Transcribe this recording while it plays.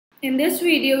In this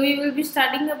video, we will be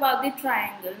studying about the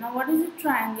triangle. Now, what is a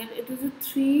triangle? It is a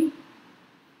three-sided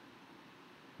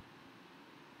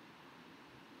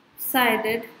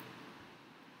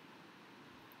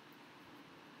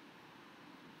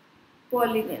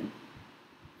polygon,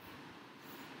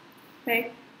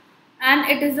 right? And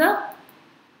it is a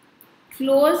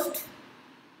closed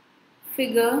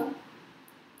figure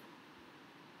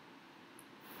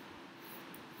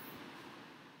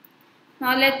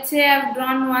Now let's say I've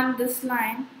drawn one this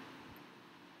line,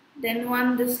 then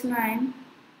one this line.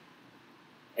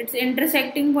 Its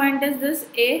intersecting point is this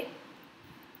A,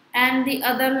 and the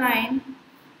other line,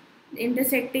 the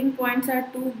intersecting points are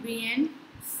 2, B and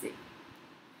C.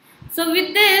 So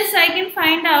with this I can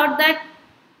find out that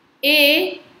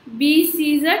A, B,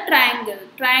 C is a triangle.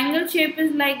 Triangle shape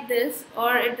is like this,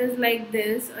 or it is like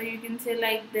this, or you can say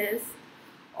like this.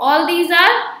 All these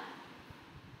are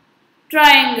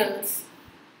triangles.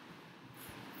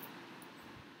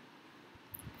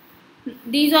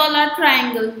 These all are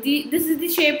triangles. This is the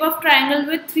shape of triangle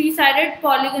with three-sided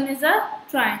polygon is a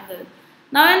triangle.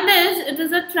 Now in this, it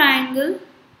is a triangle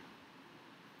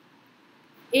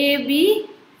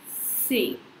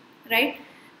ABC, right?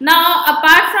 Now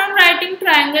apart from writing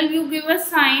triangle, you give a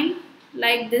sign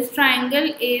like this,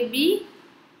 triangle ABC.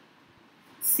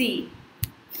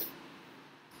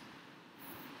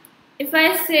 If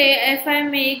I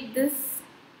make this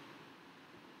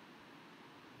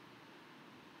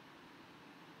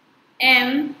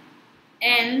MNO.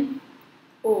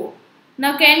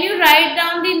 Now can you write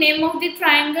down the name of the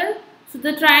triangle? So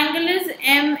the triangle is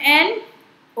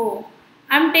MNO.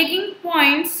 I am taking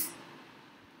points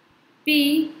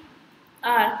P,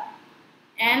 R,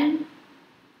 N,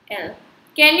 L.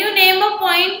 Can you name a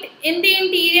point in the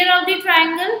interior of the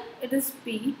triangle? It is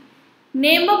P.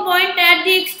 Name a point at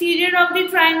the exterior of the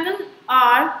triangle,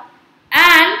 R,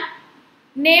 and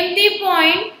name the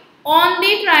point on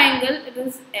the triangle, it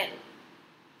is L.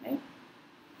 Right?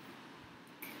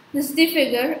 This is the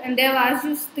figure, and they have asked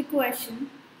you the question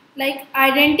like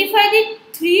identify the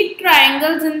three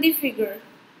triangles in the figure.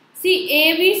 See,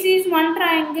 ABC is one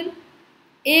triangle,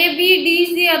 ABD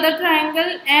is the other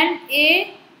triangle, and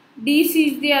ADC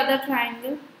is the other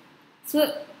triangle.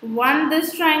 So one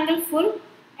this triangle full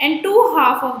and two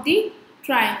half of the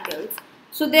triangles.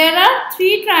 So there are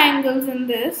three triangles in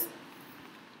this.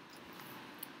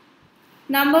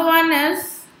 Number one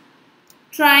is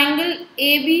triangle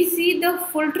ABC, the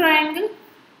full triangle,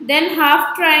 then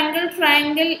half triangle,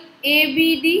 triangle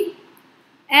ABD,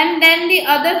 and then the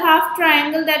other half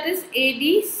triangle, that is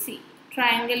ADC,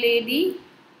 triangle ADC.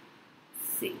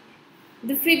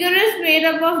 The figure is made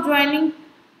up of joining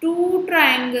two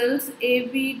triangles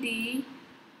ABD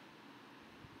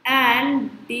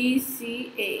and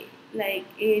DCA, like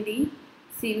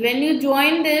ADC. When you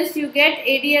join this, you get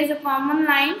AD as a common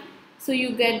line, so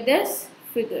you get this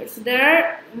figure. So there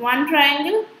are one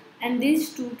triangle and these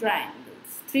three triangles.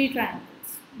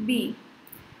 B.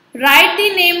 Write the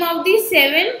name of the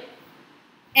 7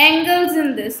 angles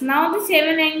in this. Now the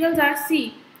 7 angles are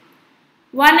C.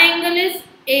 One angle is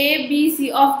ABC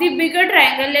of the bigger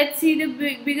triangle. Let's see the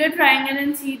bigger triangle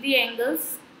and see the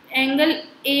angles. Angle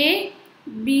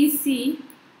ABC,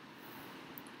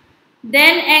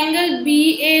 then angle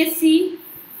BAC,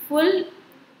 full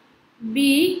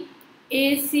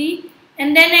BAC,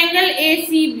 and then angle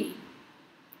ACB.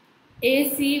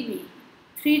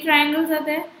 Three triangles are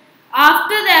there.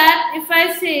 After that, if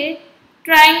I say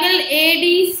triangle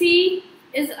ADC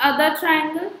is other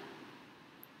triangle,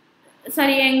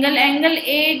 angle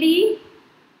ADC,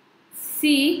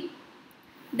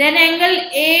 then angle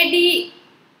ADB.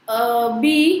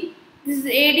 This is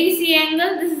ADC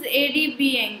angle, this is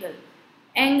ADB angle.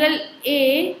 Angle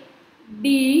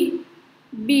ADB.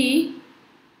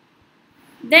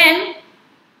 Then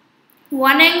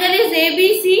one angle is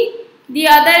ABC, the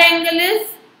other angle is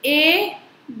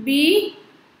AB,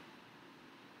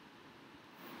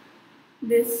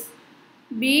 this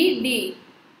BD,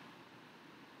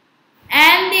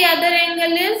 and the other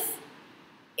angle is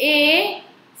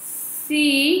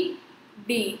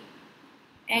ACD,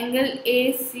 angle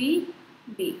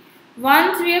ACD.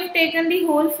 Once we have taken the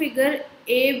whole figure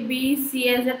ABC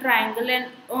as a triangle,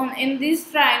 and in this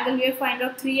triangle we have find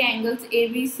out three angles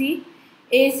ABC,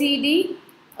 ACD,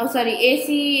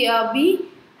 ACB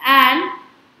and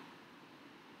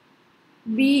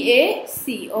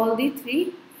BAC, all the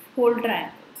three whole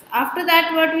triangles. After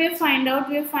that, what we have find out?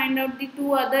 We have find out the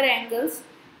two other angles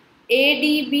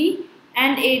ADB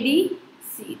and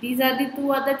ADC. These are the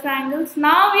two other triangles.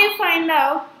 Now we find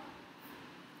out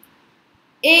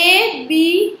ABD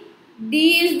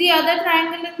is the other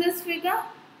triangle in this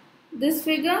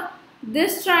figure.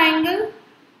 this triangle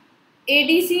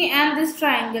ADC and this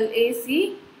triangle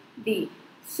ACD.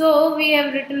 So we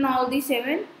have written all the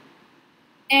 7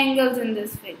 angles in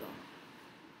this figure.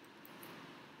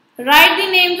 Write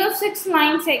the names of 6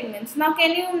 line segments. Now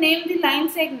can you name the line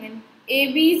segment?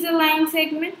 AB is a line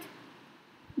segment,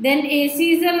 then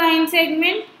AC is a line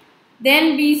segment,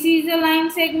 then BC is a line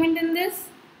segment in this.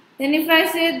 Then if I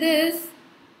say this,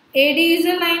 AD is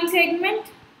a line segment,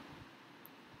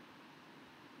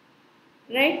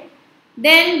 right?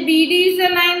 Then BD is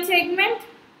a line segment,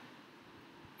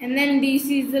 and then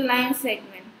DC is a line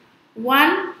segment.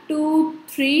 1, 2,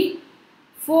 3,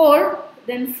 4,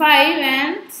 then 5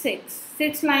 and 6.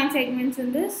 6 line segments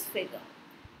in this figure.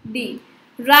 D.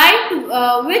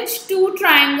 Write which 2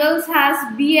 triangles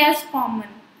has B as common.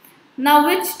 Now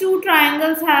which 2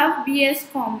 triangles have B as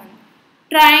common?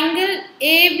 Triangle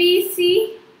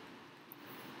ABC,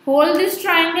 hold this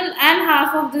triangle and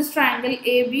half of this triangle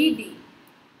ABD.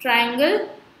 Triangle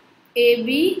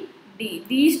ABD.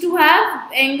 These 2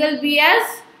 have angle B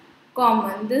as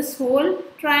common. This whole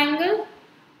triangle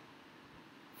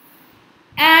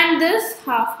and this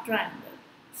half triangle.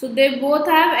 So they both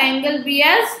have angle B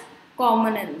as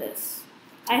common in this.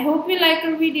 I hope you like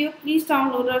our video. Please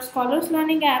download our Scholars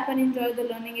Learning app and enjoy the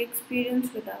learning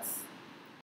experience with us.